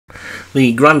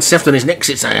The Grand Sefton is next.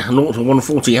 It's a 0 to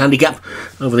 140 handicap.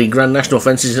 Over the Grand National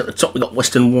fences at the top, we've got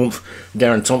Western Warmth,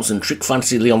 Darren Thompson, Trick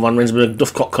Fantasy, Leon Van Rensburg,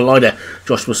 Duffcock Collider,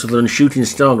 Joshua Sutherland, Shooting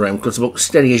Star, Graham Clutterbuck,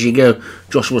 Steady As You Go,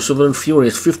 Joshua Sutherland,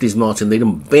 Furious 50s, Martin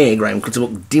Leadham, Bear, Graham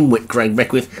Clutterbuck, Dimwit, Craig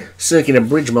Beckwith, Circular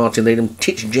Bridge, Martin Leadham,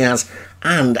 Titch Jazz,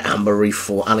 and Amber Reef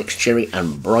for Alex Cherry,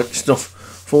 and Bright Stuff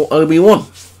for Obi-Wan.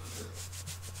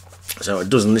 So a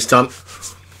dozen this time.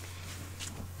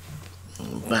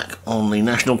 Back on the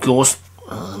national course,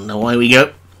 and away we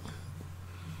go.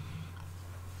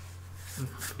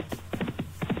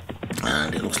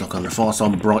 And it looks like on the far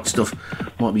side, Bright Stuff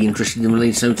might be interested in the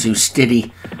lead, so too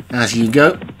Steady As You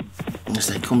Go as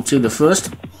they come to the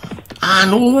first.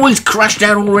 And always crashed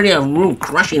out already, a real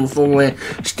crashing fall there.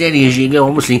 Steady As You Go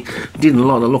obviously didn't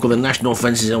like the look of the national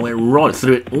fences and went right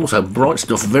through it. Also Bright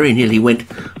Stuff very nearly went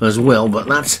as well, but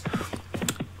that's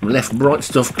left Bright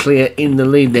Stuff clear in the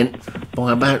lead then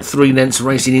by about 3 lengths,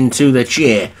 racing into the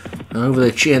chair. Over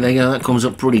the chair they go. That comes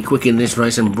up pretty quick in this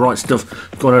race, and Bright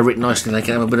Stuff got over it nicely. They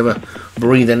can have a bit of a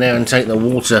breather now and take the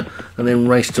water and then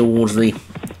race towards the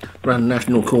Grand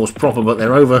National course proper, but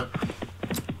they're over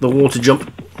the water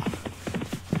jump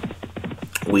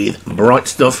with Bright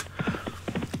Stuff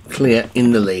clear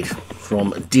in the lead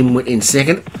from Dimwit in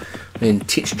second. Then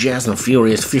Titch Jazz and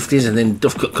Furious 50s, and then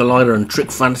Duffcock Collider and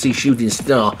Trick Fantasy, Shooting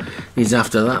Star is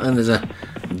after that. Then there's a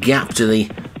gap to the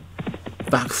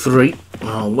back 3.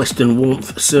 Western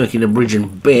Warmth, Circular Bridge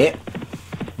and Bear.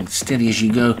 And Steady As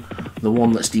You Go, the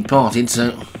one that's departed.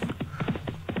 So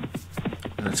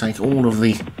going to take all of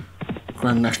the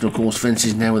Grand National course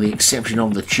fences now, with the exception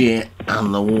of the chair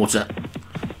and the water.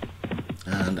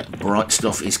 And Bright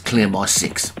Stuff is clear by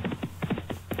 6.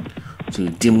 To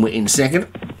Dimwit in second.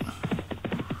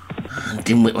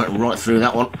 Dimwit went right through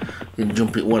that one, didn't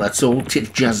jump it well at all.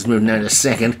 Titch Jazz has moved now to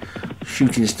second.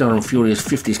 Shooting Star and Furious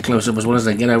 50s close up as well as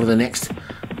they get over the next.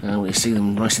 We see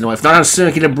them racing away. Now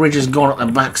Circular Bridge has gone at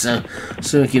the back, so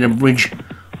Circular Bridge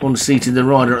unseated the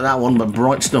rider at that one, but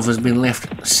Bright Stuff has been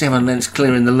left 7 lengths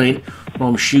clear in the lead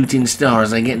from Shooting Star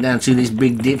as they get down to this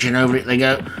big ditch, and over it they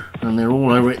go, and they're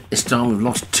all over it this time. We've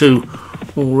lost 2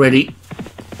 already,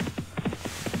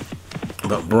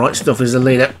 but Bright Stuff is the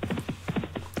leader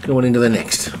going into the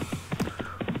next.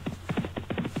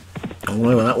 All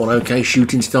over that one, okay.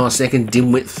 Shooting Star second,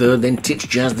 Dimwit third, then Titch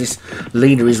Jazz. This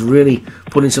leader is really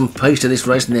putting some pace to this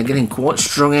race, and they're getting quite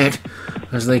strung out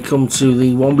as they come to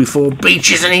the one before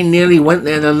Beaches, and he nearly went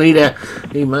there, the leader.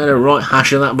 He made a right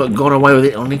hash of that, but got away with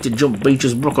it. I need to jump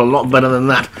Beaches Brook a lot better than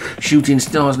that. Shooting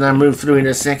Stars now moved through in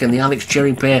a second. The Alex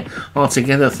Cherry pair are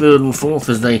together third and fourth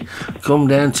as they come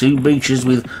down to Beaches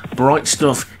with Bright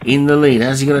Stuff in the lead.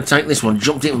 How's he going to take this one?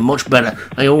 Jumped it much better.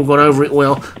 They all got over it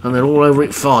well, and they're all over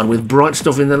it fine, with Bright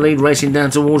Stuff in the lead, racing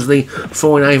down towards the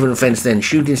Foyne-Avon fence. Then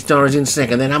Shooting Star is in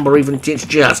second, then Amber Even, Titch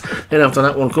Jazz. Then after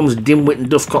that one comes Dimwit and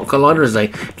Duffcock Collider as they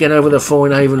get over the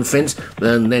Foyne-Avon fence.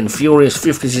 And then Furious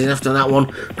 50s is after that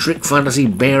one. Trick Fantasy,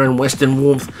 Bear and Western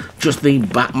Warmth just the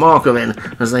back marker then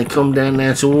as they come down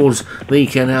now towards the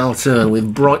canal turn,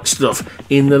 with Bright Stuff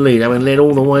in the lead, having led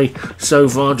all the way so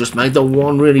far. Just made the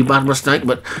one really bad mistake,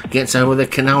 but gets over the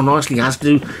canal nicely, as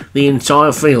do the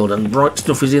entire field, and Bright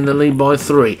Stuff is in the lead by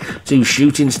 3 to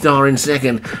Shooting Star in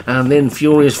second, and then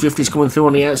Furious 50s coming through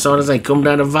on the outside as they come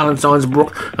down to Valentine's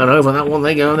Brook, and over that one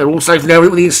they go, and they're all safe now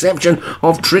with the exception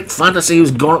of Trick Fantasy,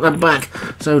 who's gone at the back.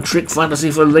 So Trick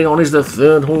Fantasy for Leon is the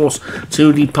third horse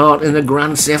to depart in the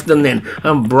Grand Sefton then,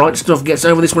 and Bright Stuff gets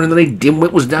over this one in the lead.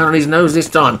 Dimwit was down on his nose this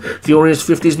time. Furious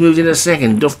 50s moves in a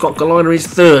second. Duffcock Collider is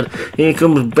third. Here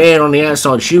comes Bear on the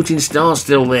outside. Shooting Star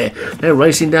still there. They're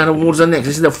racing down towards the next.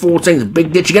 This is the 14th.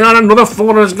 Big ditch again. And another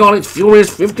 4 has gone. It's Furious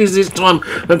 50s this time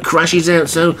and crashes out.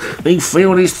 So the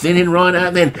field is thinning right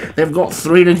out then. They've got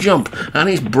 3 to jump. And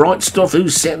it's Bright Stuff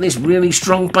who's set this really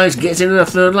strong pace. Gets into the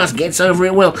third last. Gets over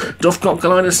it well. Duffcock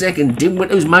Collider second.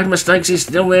 Dimwit, who's made mistakes, is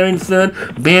still there in third.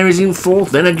 Bear is in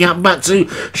fourth. Then a gap back to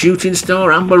Shooting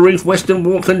Star, Amber Reef, Western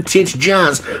Warmth and Titch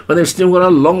Jazz. But they've still got a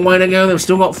long way to go. They've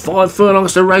still got 5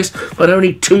 furlongs to race, but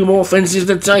only 2 more fences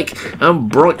to take. And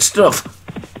Bright Stuff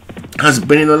has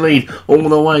been in the lead all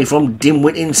the way from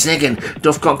Dimwit in second.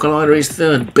 Duffcock Collider is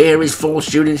third. Bear is fourth.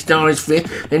 Shooting Star is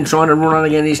fifth. Then trying to run on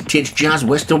again is Titch Jazz.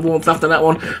 Western Warmth after that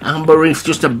one. Amber Reef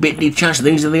just a bit detached.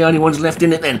 These are the only ones left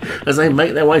in it then as they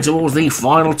make their way towards the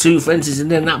final 2 fences, and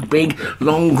then that big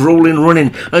long grueling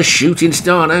running. A Shooting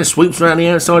Star now sweeps around the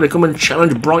outside to come and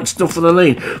challenge Bright Stuff for the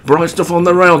lead. Bright Stuff on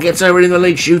the rail gets over it in the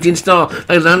lead. Shooting Star,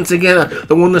 they land together.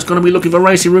 The one that's going to be looking for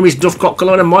racing room is Duffcock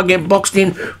Collider. Might get boxed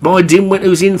in by Dimwit,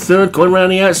 who's in third coming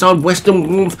round the outside.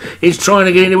 Western Warmth is trying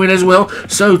to get into it as well.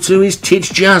 So too is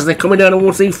Titch Jazz. They're coming down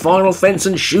towards the final fence,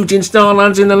 and Shooting Star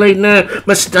lands in the lead now.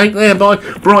 Mistake there by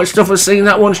Bright Stuff has seen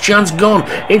that one's chance gone.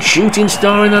 It's Shooting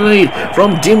Star in the lead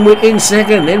from Dimwit in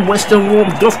second. Then Western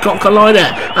Warmth, Duffcock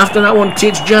Collider. After that one,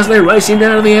 Titch Jazz, they're racing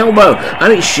down to the elbow,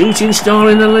 and it's Shooting Star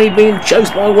in the lead, being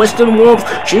chased by Western Warmth.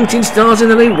 Shooting Star's in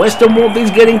the lead. Western Warmth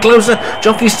is getting closer.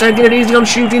 Jockey's taking it easy on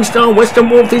Shooting Star. Western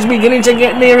Warmth is beginning to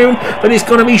get near him, but it's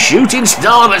going to be Shooting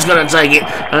Star that's going to take it,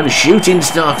 and Shooting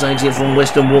Star takes it from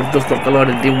Western Warmth, Duffcock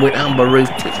Collider, Dimwit, Amber Reef,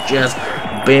 Titch Jazz,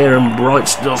 Bear and Bright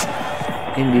Stuff.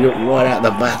 Ended up right out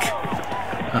the back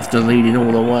after leading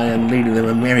all the way and leading them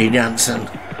a merry dance, and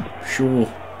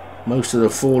sure, most of the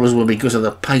fallers were because of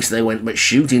the pace they went, but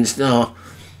Shooting Star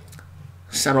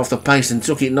sat off the pace and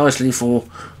took it nicely for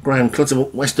Graham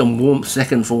Clutterbuck. Western Warmth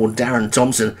second for Darren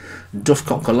Thompson.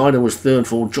 Duffcock Collider was third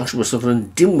for Joshua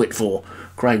Sutherland. Dimwit for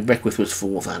Craig Beckwith was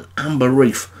fourth, and Amber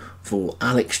Reef for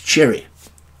Alex Cherry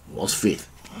was fifth.